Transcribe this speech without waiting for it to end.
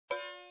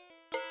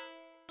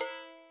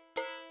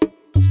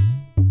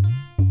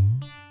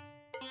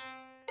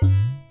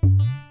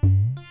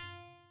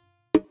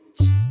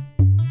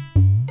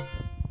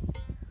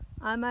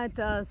I'm at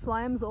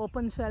swaYYam's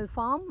open shell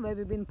farm, where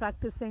we've been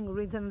practicing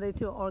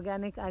regenerative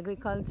organic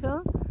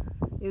agriculture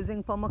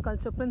using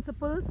permaculture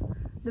principles.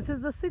 This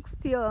is the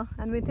 6th year,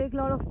 and we take a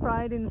lot of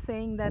pride in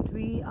saying that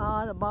we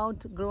are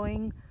about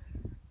growing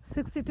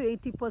 60 to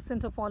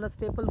 80% of all our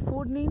staple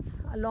food needs,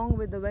 along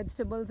with the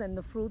vegetables and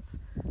the fruits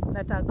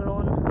that are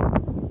grown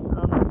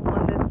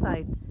on this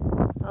site.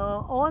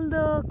 All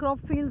the crop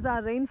fields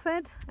are rain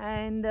fed,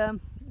 and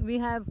we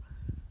have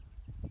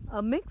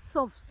a mix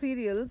of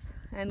cereals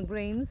and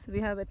grains. We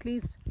have at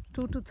least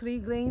 2 to 3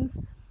 grains,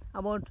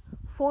 about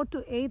 4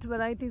 to 8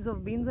 varieties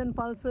of beans and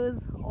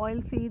pulses,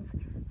 oil seeds,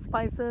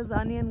 spices,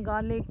 onion,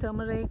 garlic,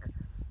 turmeric,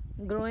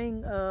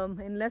 growing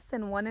in less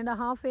than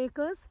 1.5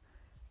 acres.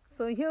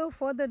 So here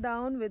further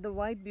down with the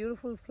white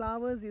beautiful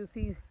flowers, you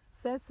see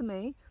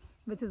sesame,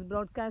 which is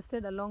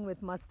broadcasted along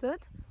with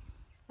mustard,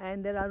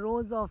 and there are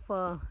rows of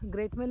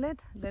great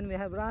millet. Then we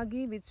have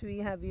ragi, which we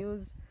have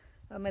used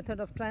a method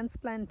of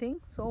transplanting.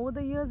 So over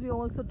the years we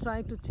also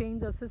try to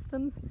change our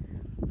systems.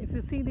 If you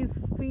see, these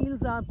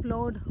fields are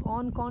plowed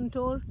on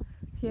contour.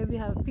 Here we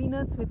have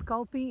peanuts with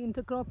cowpea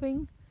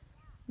intercropping.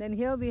 Then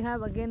here we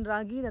have again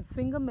ragi, that's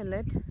finger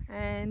millet,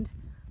 and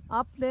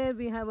up there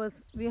we have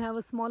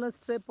a smaller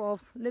strip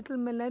of little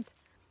millet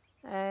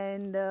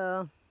and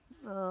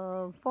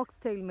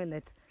foxtail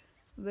millet,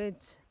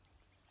 which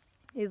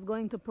is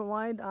going to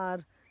provide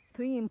our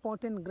 3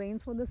 important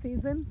grains for the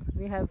season.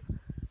 We have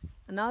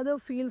another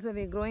fields where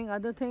we're growing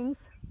other things.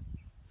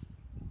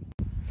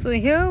 So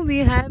here we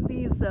have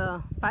these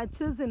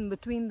patches in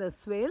between the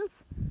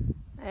swales,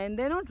 and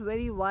they're not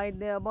very wide.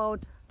 They're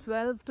about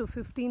 12 to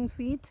 15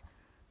 feet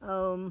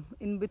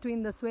in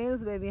between the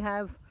swales, where we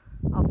have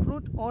a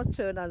fruit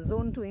orchard, a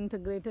zone 2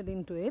 integrated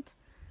into it.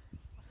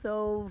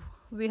 So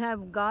we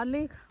have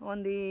garlic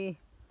on the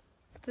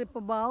strip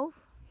above.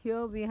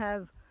 Here we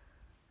have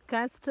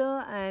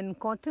castor and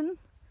cotton,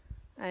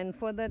 and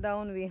further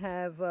down we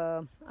have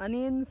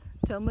onions,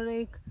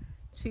 turmeric,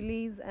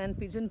 chilies and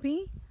pigeon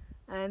pea,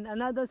 and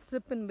another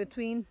strip in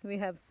between we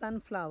have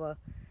sunflower.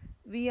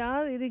 We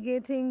are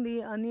irrigating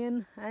the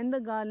onion and the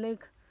garlic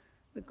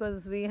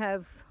because we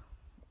have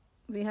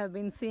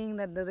been seeing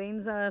that the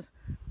rains are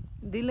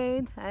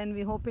delayed, and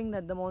we're hoping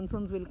that the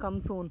monsoons will come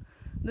soon.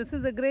 This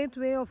is a great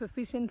way of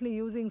efficiently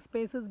using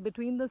spaces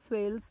between the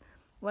swales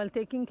while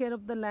taking care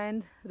of the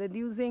land,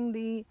 reducing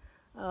the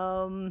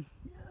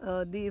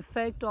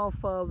effect of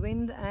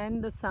wind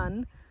and the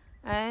sun,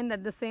 and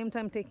at the same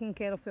time taking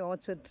care of your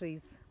orchard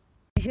trees.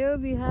 Here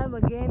we have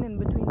again in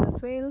between the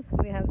swales,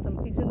 we have some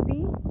pigeon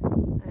pea,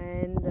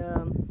 and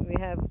we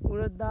have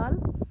urad dal.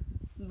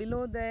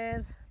 Below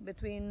there,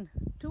 between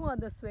 2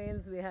 other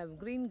swales, we have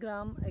green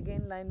gram,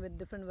 again lined with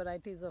different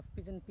varieties of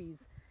pigeon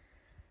peas.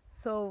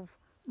 So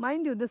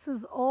mind you, this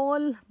is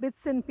all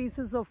bits and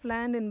pieces of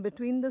land in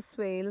between the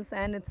swales,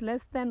 and it's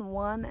less than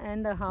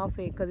 1.5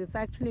 acres. It's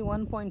actually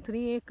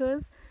 1.3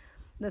 acres.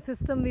 The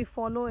system we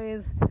follow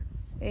is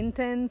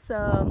intense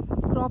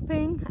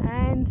cropping,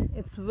 and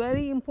it's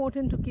very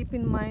important to keep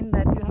in mind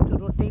that you have to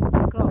rotate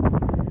the crops.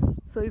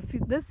 So if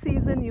this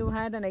season you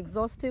had an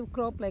exhaustive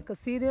crop like a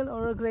cereal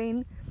or a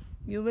grain,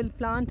 you will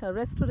plant a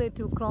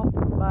restorative crop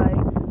by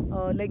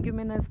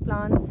leguminous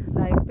plants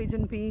like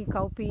pigeon pea,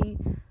 cowpea,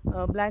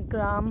 black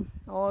gram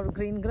or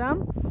green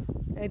gram.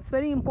 It's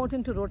very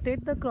important to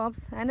rotate the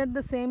crops, and at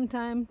the same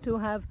time to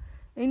have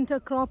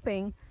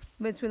intercropping,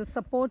 which will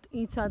support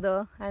each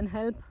other and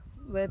help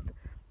with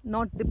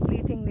not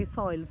depleting the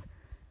soils.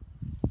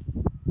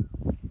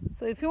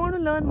 So if you want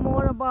to learn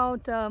more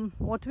about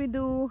what we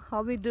do,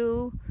 how we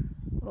do,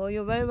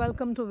 you're very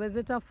welcome to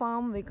visit our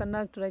farm. We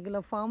conduct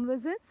regular farm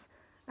visits,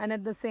 and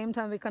at the same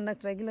time we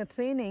conduct regular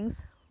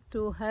trainings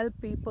to help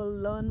people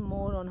learn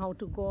more on how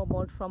to go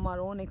about from our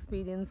own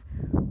experience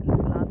in this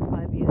last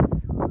 5 years.